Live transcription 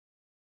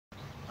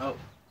Oh,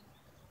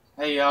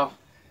 hey y'all,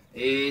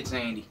 it's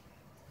Andy.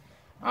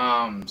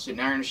 Sitting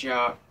there in the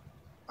shop.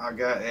 I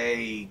got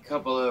a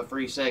couple of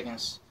free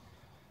seconds,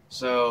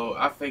 so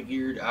I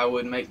figured I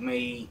would make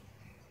me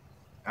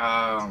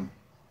my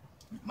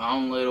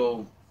own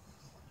little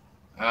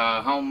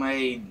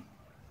homemade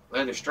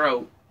leather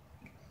stroke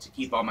to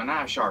keep all my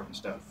knives sharp and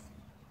stuff.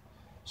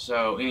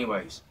 So,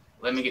 anyways,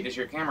 let me get this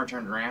here camera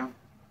turned around,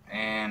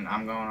 and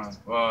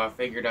I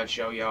figured I'd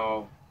show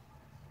y'all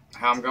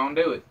how I'm gonna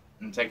do it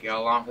and take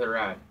y'all along for the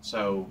ride.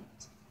 So,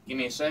 give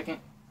me a second,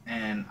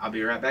 and I'll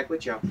be right back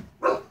with y'all.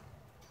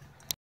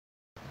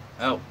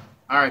 Oh,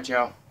 alright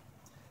y'all.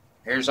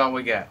 Here's all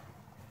we got.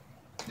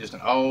 Just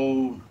an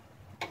old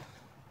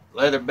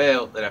leather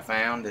belt that I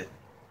found that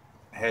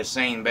has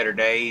seen better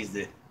days,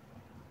 that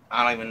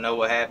I don't even know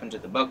what happened to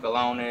the buckle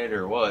on it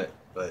or what,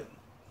 but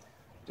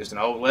just an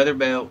old leather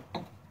belt.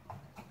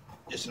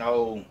 Just an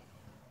old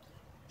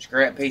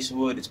scrap piece of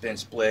wood that's been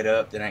split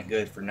up that ain't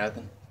good for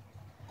nothing.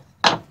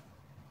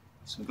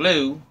 Some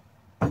glue,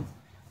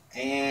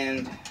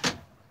 and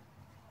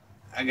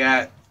I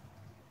got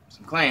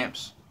some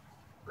clamps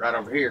right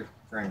over here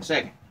for in a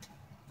second.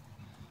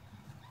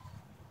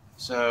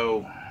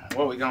 So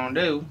what we're gonna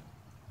do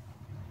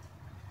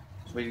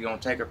is we're gonna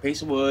take our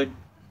piece of wood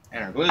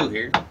and our glue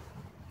here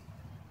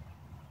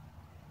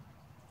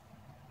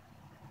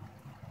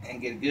and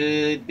get a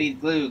good bead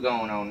of glue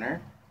going on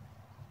there.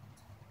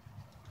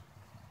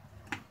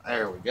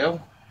 There we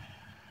go.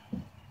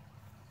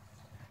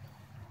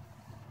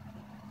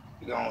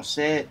 We're gonna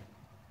set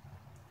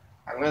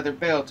our leather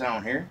belt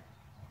on here.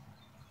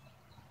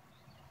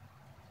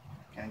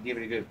 Kind of give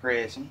it a good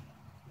pressing.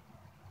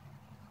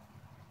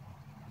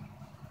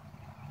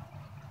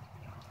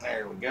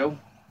 There we go.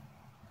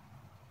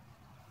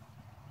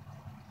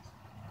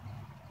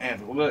 And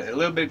if a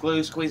little bit of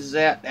glue squeezes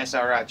out, that's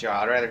alright,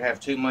 y'all. I'd rather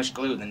have too much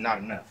glue than not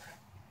enough.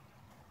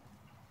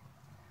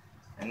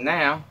 And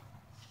now,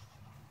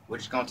 we're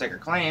just going to take our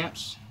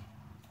clamps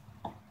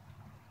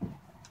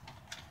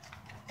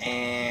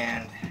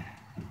and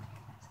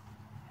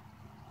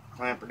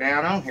clamp her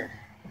down on here.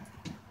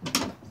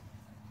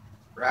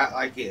 Right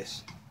like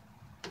this.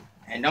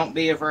 And don't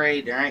be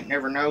afraid, there ain't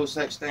never no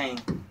such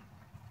thing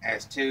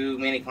as too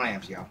many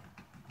clamps, y'all.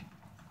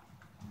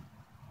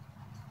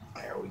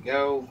 There we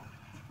go.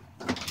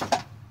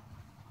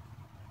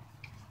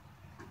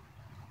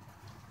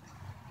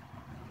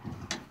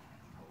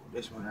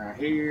 This one right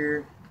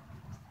here.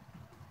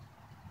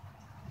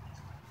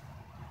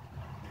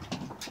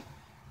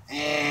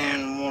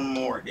 And one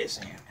more at this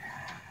end.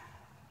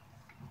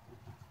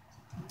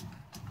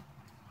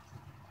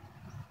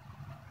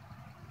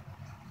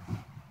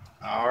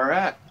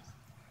 Alright.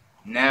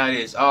 Now it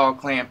is all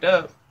clamped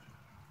up.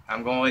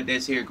 I'm going to let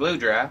this here glue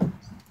dry,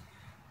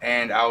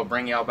 and I will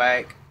bring y'all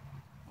back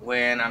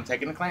when I'm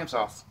taking the clamps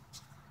off.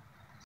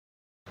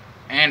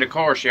 And of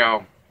course,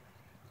 y'all,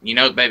 you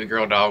know the baby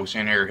girl dog's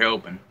in here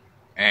helping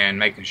and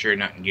making sure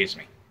nothing gets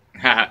me.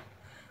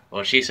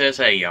 Well, she says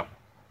hey, y'all.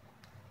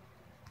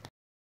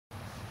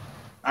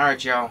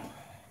 Alright, y'all.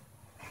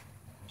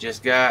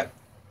 Just got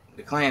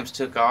the clamps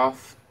took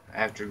off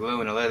after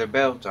gluing the leather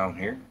belt on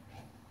here.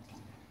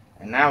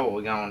 And now what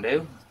we're going to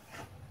do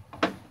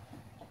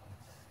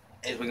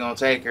is we're going to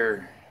take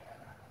her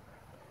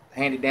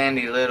handy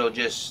dandy little,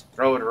 just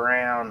throw it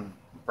around,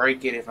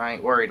 break it if I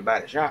ain't worried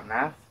about a shop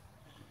knife,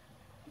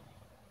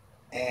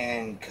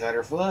 and cut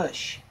her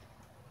flush.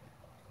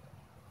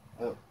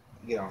 Oh,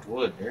 get off the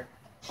wood there.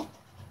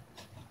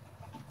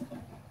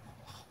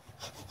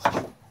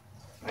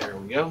 There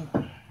we go.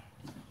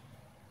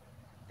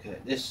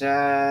 Cut this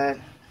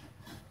side.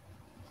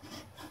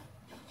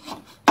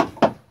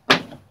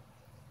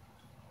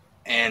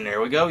 And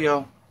there we go,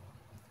 y'all.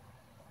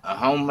 A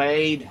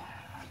homemade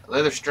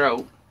leather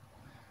stroke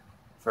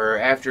for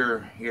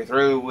after you're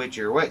through with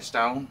your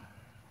whetstone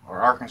or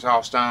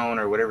Arkansas stone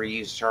or whatever you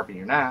use to sharpen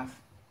your knife.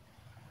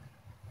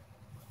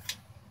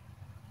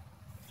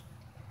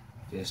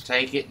 Just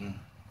take it and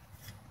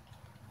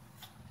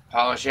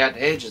polish out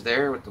the edges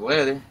there with the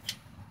leather,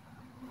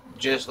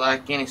 just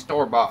like any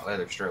store-bought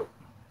leather stroke.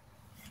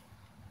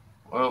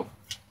 Well,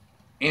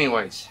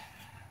 anyways,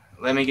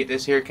 let me get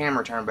this here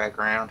camera turned back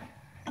around,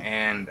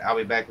 and I'll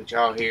be back with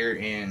y'all here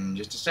in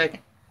just a second.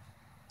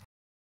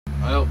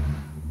 Well,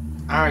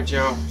 alright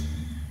y'all,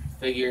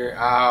 figure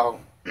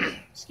I'll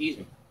excuse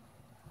me,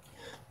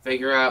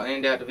 figure I'll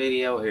end out the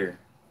video here.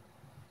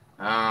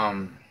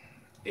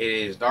 It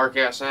is dark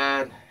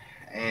outside,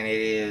 and it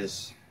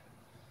is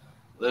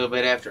a little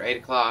bit after 8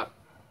 o'clock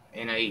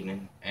in the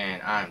evening,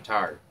 and I'm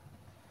tired.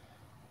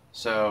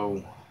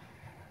 So,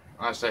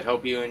 like I said,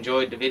 hope you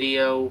enjoyed the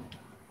video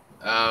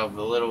of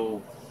the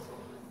little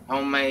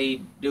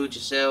homemade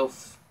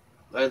do-it-yourself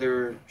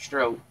leather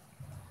stroke.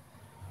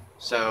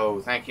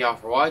 So thank y'all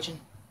for watching.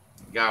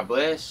 God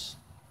bless.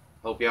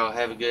 Hope y'all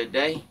have a good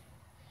day,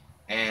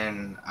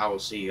 and I will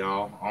see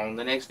y'all on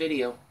the next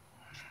video.